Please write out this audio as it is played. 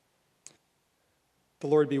The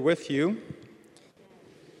Lord be with you.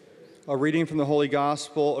 A reading from the Holy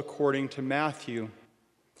Gospel according to Matthew.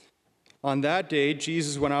 On that day,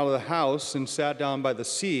 Jesus went out of the house and sat down by the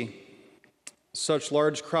sea. Such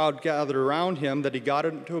large crowd gathered around him that he got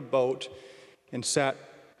into a boat and sat.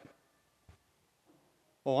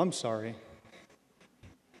 Oh, I'm sorry.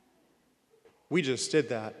 We just did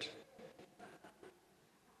that.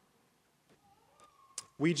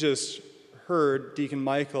 We just heard Deacon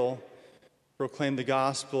Michael proclaim the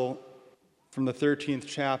gospel from the 13th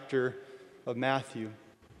chapter of Matthew.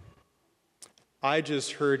 I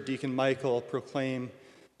just heard Deacon Michael proclaim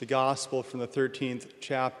the gospel from the 13th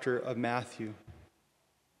chapter of Matthew.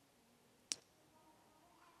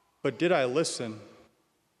 But did I listen?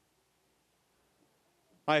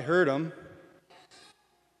 I heard him.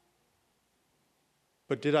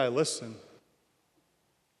 But did I listen?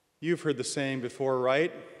 You've heard the saying before,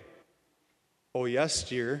 right? Oh, yes,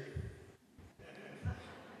 dear.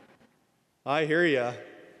 I hear ya.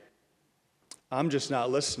 I'm just not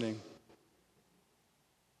listening.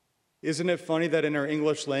 Isn't it funny that in our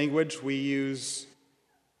English language we use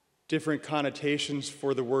different connotations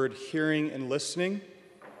for the word hearing and listening?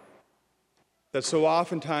 That so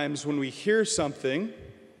oftentimes when we hear something,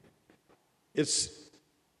 it's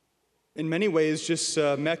in many ways just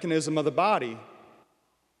a mechanism of the body.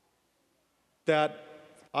 That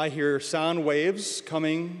I hear sound waves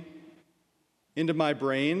coming into my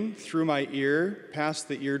brain, through my ear, past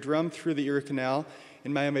the eardrum, through the ear canal,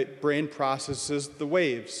 and my brain processes the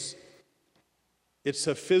waves. It's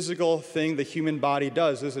a physical thing the human body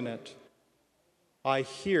does, isn't it? I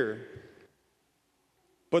hear.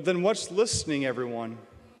 But then what's listening, everyone?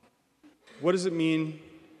 What does it mean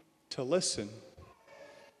to listen?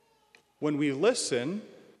 When we listen,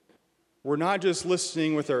 we're not just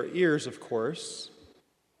listening with our ears, of course,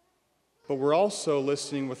 but we're also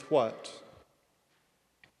listening with what?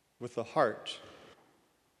 With the heart,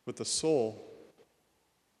 with the soul.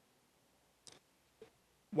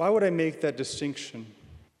 Why would I make that distinction?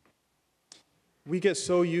 We get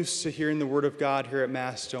so used to hearing the Word of God here at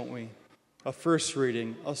Mass, don't we? A first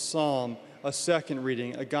reading, a psalm, a second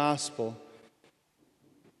reading, a gospel.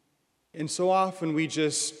 And so often we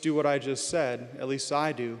just do what I just said, at least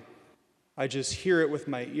I do. I just hear it with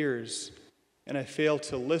my ears, and I fail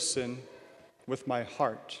to listen with my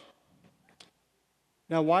heart.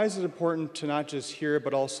 Now, why is it important to not just hear,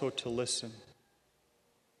 but also to listen?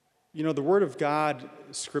 You know, the Word of God,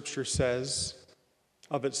 Scripture says,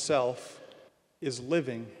 of itself, is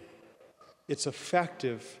living. It's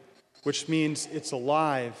effective, which means it's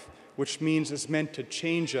alive, which means it's meant to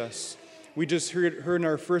change us. We just heard in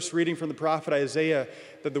our first reading from the prophet Isaiah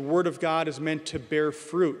that the Word of God is meant to bear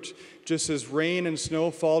fruit, just as rain and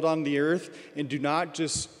snow fall on the earth and do not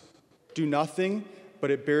just do nothing, but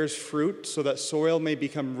it bears fruit so that soil may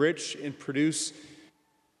become rich and produce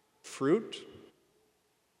fruit.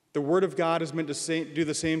 The Word of God is meant to do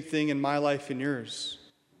the same thing in my life and yours,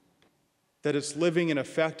 that it's living and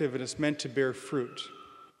effective and it's meant to bear fruit.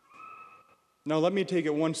 Now let me take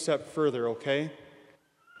it one step further, okay?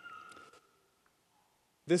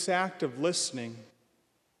 This act of listening,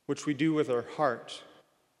 which we do with our heart,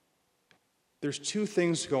 there's two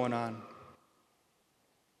things going on.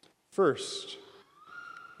 First,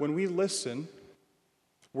 when we listen,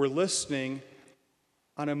 we're listening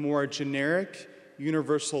on a more generic,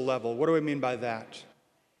 universal level. What do I mean by that?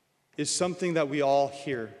 It's something that we all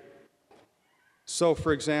hear. So,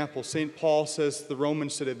 for example, St. Paul says to the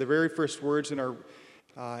Romans today, the very first words in our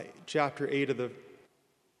chapter 8 of the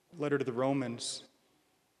letter to the Romans,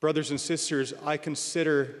 brothers and sisters, I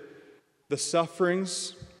consider the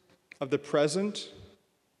sufferings of the present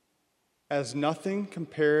as nothing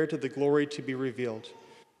compared to the glory to be revealed.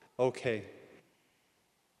 Okay.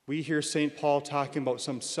 We hear St. Paul talking about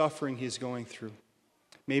some suffering he's going through.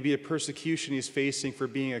 Maybe a persecution he's facing for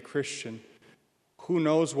being a Christian. Who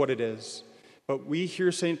knows what it is? But we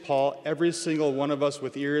hear St. Paul, every single one of us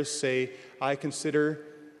with ears, say, I consider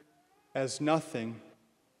as nothing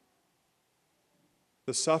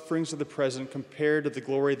the sufferings of the present compared to the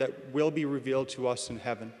glory that will be revealed to us in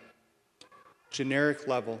heaven. Generic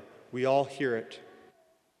level, we all hear it.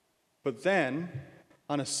 But then,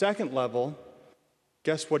 on a second level,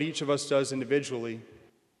 guess what each of us does individually?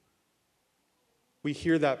 We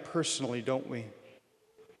hear that personally, don't we?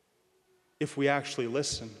 If we actually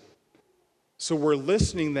listen. So we're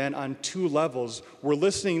listening then on two levels. We're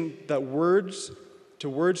listening to words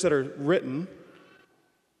that are written,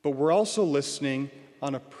 but we're also listening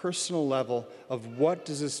on a personal level of what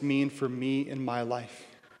does this mean for me in my life.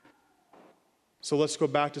 So let's go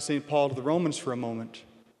back to St. Paul to the Romans for a moment.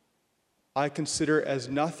 I consider as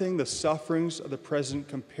nothing the sufferings of the present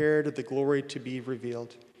compared to the glory to be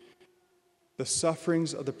revealed. The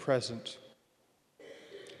sufferings of the present.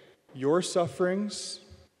 Your sufferings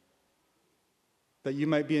that you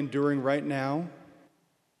might be enduring right now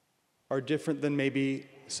are different than maybe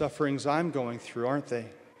sufferings I'm going through, aren't they?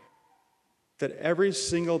 That every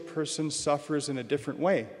single person suffers in a different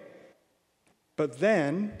way. But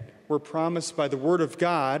then we're promised by the Word of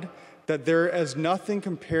God that there is nothing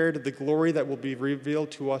compared to the glory that will be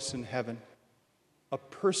revealed to us in heaven. A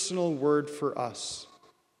personal word for us,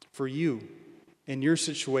 for you, in your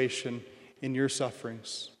situation, in your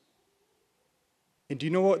sufferings. And do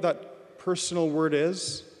you know what that personal word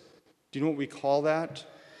is? Do you know what we call that?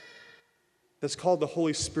 That's called the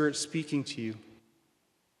Holy Spirit speaking to you.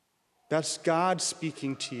 That's God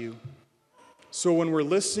speaking to you. So when we're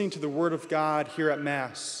listening to the Word of God here at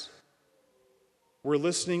Mass, we're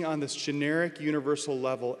listening on this generic, universal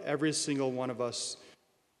level, every single one of us.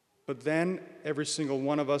 But then every single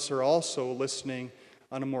one of us are also listening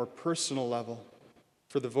on a more personal level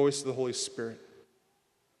for the voice of the Holy Spirit.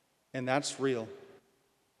 And that's real.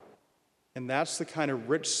 And that's the kind of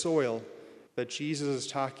rich soil that Jesus is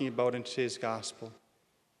talking about in today's gospel.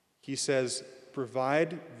 He says,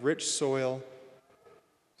 provide rich soil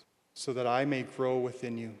so that I may grow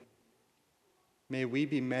within you. May we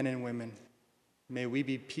be men and women. May we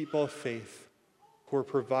be people of faith who are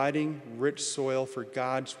providing rich soil for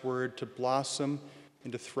God's word to blossom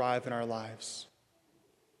and to thrive in our lives.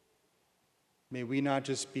 May we not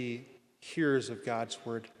just be hearers of God's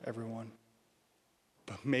word, everyone,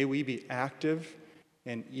 but may we be active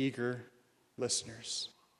and eager listeners.